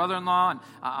from my brother-in-law, and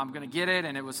I'm going to get it.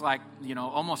 And it was like, you know,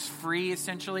 almost free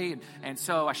essentially. And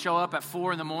so I show up at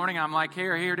 4 a.m. and I'm like,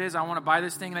 here it is. I want to buy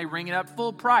this thing. They ring it up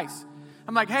full price.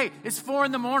 I'm like, hey, it's 4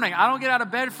 a.m. I don't get out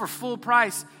of bed for full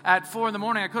price at 4 a.m.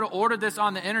 I could have ordered this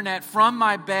on the internet from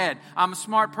my bed. I'm a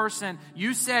smart person.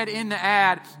 You said in the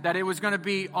ad that it was going to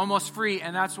be almost free,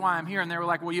 and that's why I'm here. And they were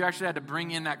like, well, you actually had to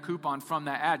bring in that coupon from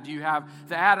that ad. Do you have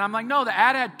the ad? And I'm like, no, the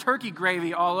ad had turkey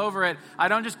gravy all over it. I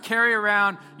don't just carry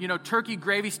around, you know, turkey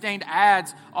gravy stained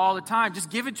ads all the time. Just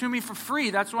give it to me for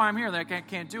free. That's why I'm here. They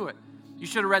can't do it. You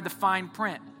should have read the fine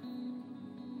print.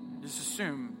 Just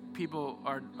assume people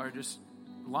are just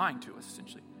lying to us,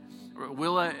 essentially.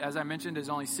 Willa, as I mentioned, is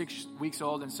only 6 weeks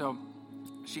old, and so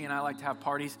she and I like to have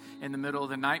parties in the middle of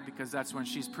the night because that's when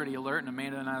she's pretty alert, and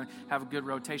Amanda and I have a good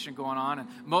rotation going on. And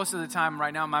most of the time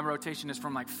right now, my rotation is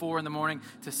from like 4 a.m.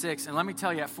 to 6. And let me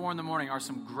tell you, at 4 a.m. are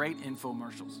some great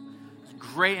infomercials.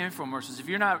 Great infomercials. If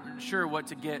you're not sure what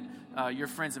to get your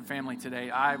friends and family today,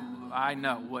 I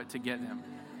know what to get them.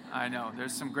 I know.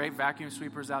 There's some great vacuum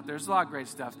sweepers out there. There's a lot of great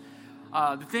stuff.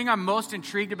 The thing I'm most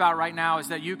intrigued about right now is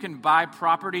that you can buy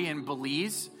property in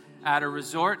Belize at a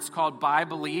resort. It's called Buy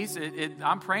Belize.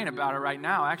 I'm praying about it right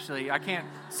now, actually. I can't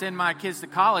send my kids to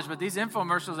college, but these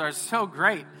infomercials are so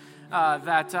great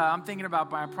that I'm thinking about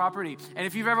buying property. And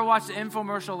if you've ever watched an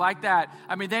infomercial like that,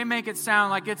 I mean, they make it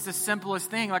sound like it's the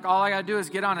simplest thing. Like all I got to do is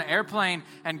get on an airplane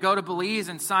and go to Belize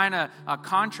and sign a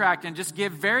contract and just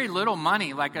give very little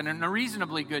money, like a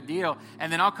reasonably good deal.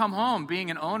 And then I'll come home being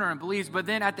an owner in Belize. But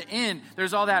then at the end,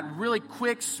 there's all that really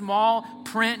quick, small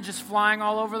print just flying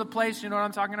all over the place. You know what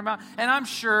I'm talking about? And I'm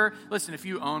sure, listen, if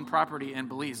you own property in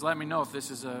Belize, let me know if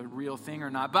this is a real thing or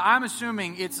not. But I'm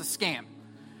assuming it's a scam.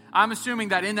 I'm assuming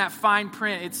that in that fine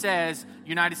print it says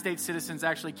United States citizens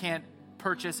actually can't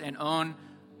purchase and own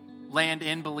land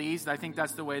in Belize. I think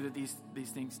that's the way that these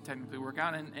things technically work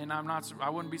out, and I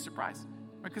wouldn't be surprised,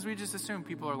 because we just assume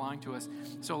people are lying to us.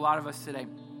 So a lot of us today,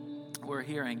 we're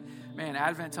hearing, man,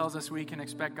 Advent tells us we can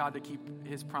expect God to keep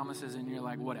his promises, and you're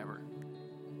like, whatever.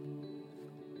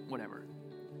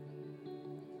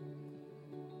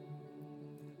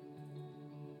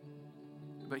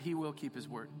 But he will keep his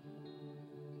word.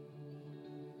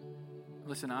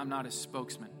 Listen, I'm not a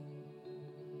spokesman,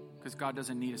 because God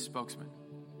doesn't need a spokesman.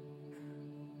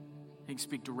 He can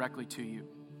speak directly to you.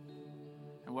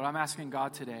 And what I'm asking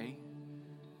God today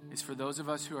is for those of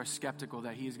us who are skeptical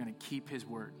that he is going to keep his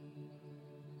word,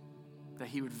 that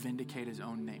he would vindicate his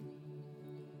own name.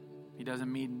 He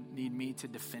doesn't need me to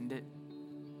defend it.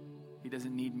 He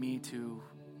doesn't need me to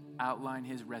outline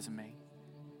his resume.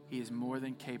 He is more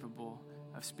than capable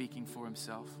of speaking for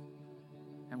himself.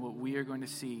 And what we are going to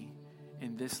see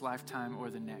in this lifetime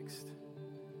or the next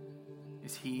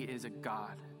is he is a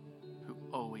God who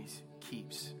always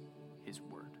keeps his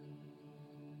word.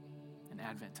 And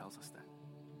Advent tells us that.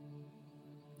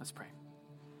 Let's pray.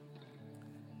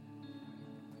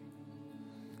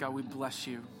 God, we bless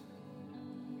you.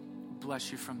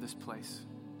 Bless you from this place.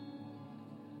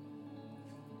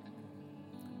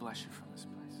 Bless you from this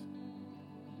place.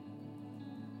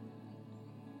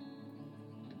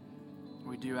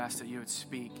 We do ask that you would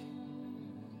speak.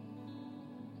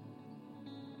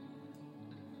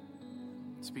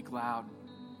 Speak loud.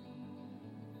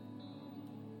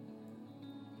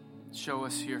 Show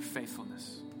us your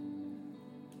faithfulness.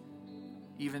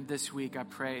 Even this week, I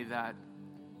pray that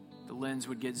the lens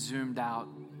would get zoomed out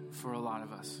for a lot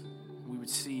of us. We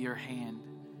would see your hand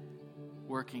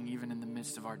working even in the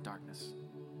midst of our darkness.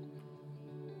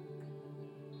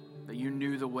 That you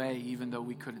knew the way even though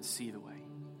we couldn't see the way.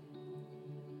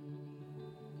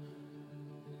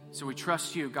 So we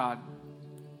trust you, God.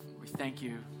 We thank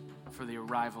you for the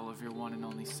arrival of your one and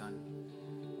only Son.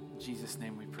 In Jesus'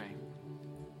 name we pray.